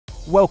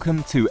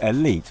Welcome to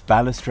Elite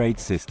Balustrade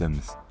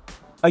Systems.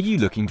 Are you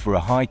looking for a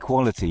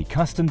high-quality,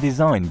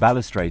 custom-designed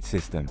balustrade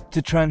system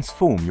to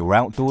transform your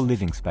outdoor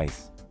living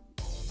space?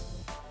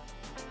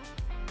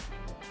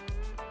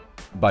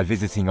 By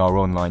visiting our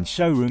online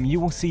showroom, you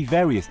will see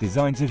various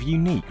designs of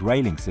unique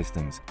railing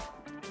systems.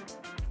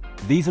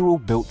 These are all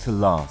built to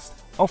last,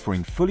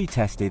 offering fully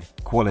tested,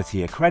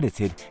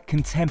 quality-accredited,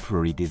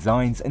 contemporary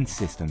designs and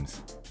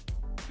systems,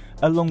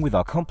 along with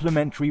our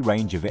complimentary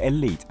range of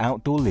elite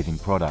outdoor living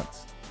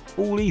products,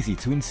 all easy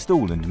to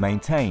install and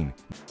maintain.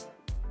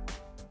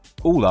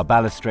 All our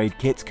balustrade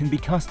kits can be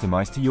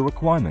customized to your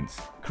requirements,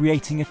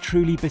 creating a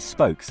truly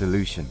bespoke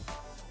solution.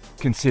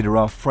 Consider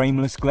our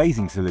frameless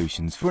glazing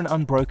solutions for an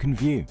unbroken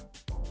view.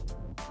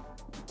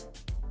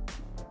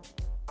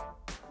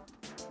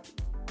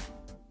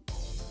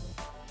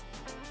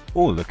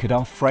 Or look at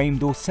our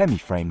framed or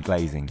semi-framed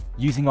glazing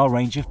using our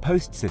range of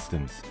post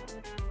systems.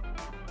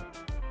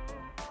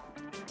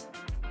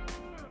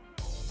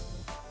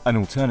 An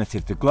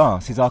alternative to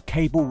glass is our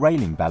cable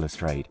railing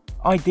balustrade,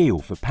 ideal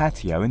for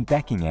patio and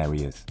decking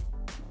areas.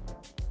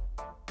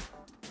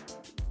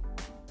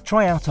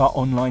 Try out our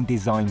online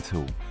design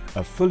tool,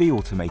 a fully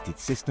automated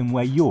system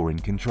where you're in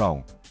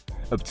control.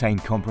 Obtain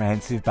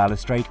comprehensive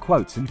balustrade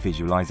quotes and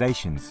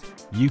visualizations.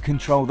 You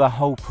control the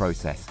whole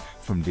process,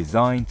 from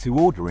design to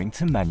ordering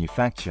to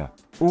manufacture,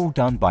 all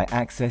done by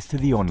access to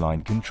the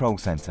online control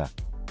center.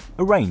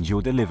 Arrange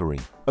your delivery.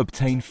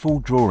 Obtain full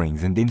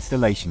drawings and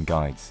installation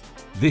guides.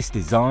 This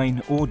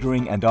design,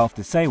 ordering and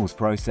after-sales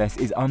process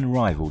is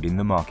unrivaled in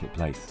the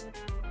marketplace.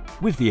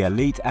 With the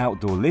Elite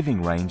Outdoor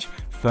Living range,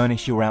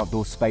 furnish your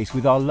outdoor space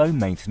with our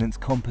low-maintenance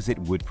composite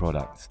wood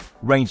products,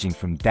 ranging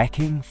from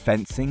decking,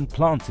 fencing,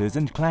 planters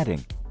and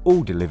cladding,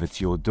 all delivered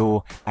to your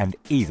door and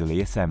easily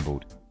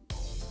assembled.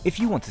 If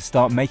you want to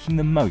start making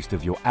the most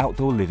of your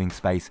outdoor living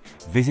space,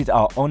 visit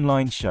our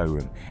online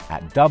showroom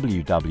at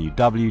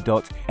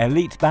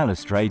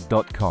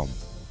www.elitebalustrade.com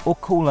or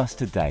call us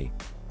today.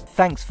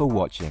 Thanks for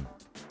watching.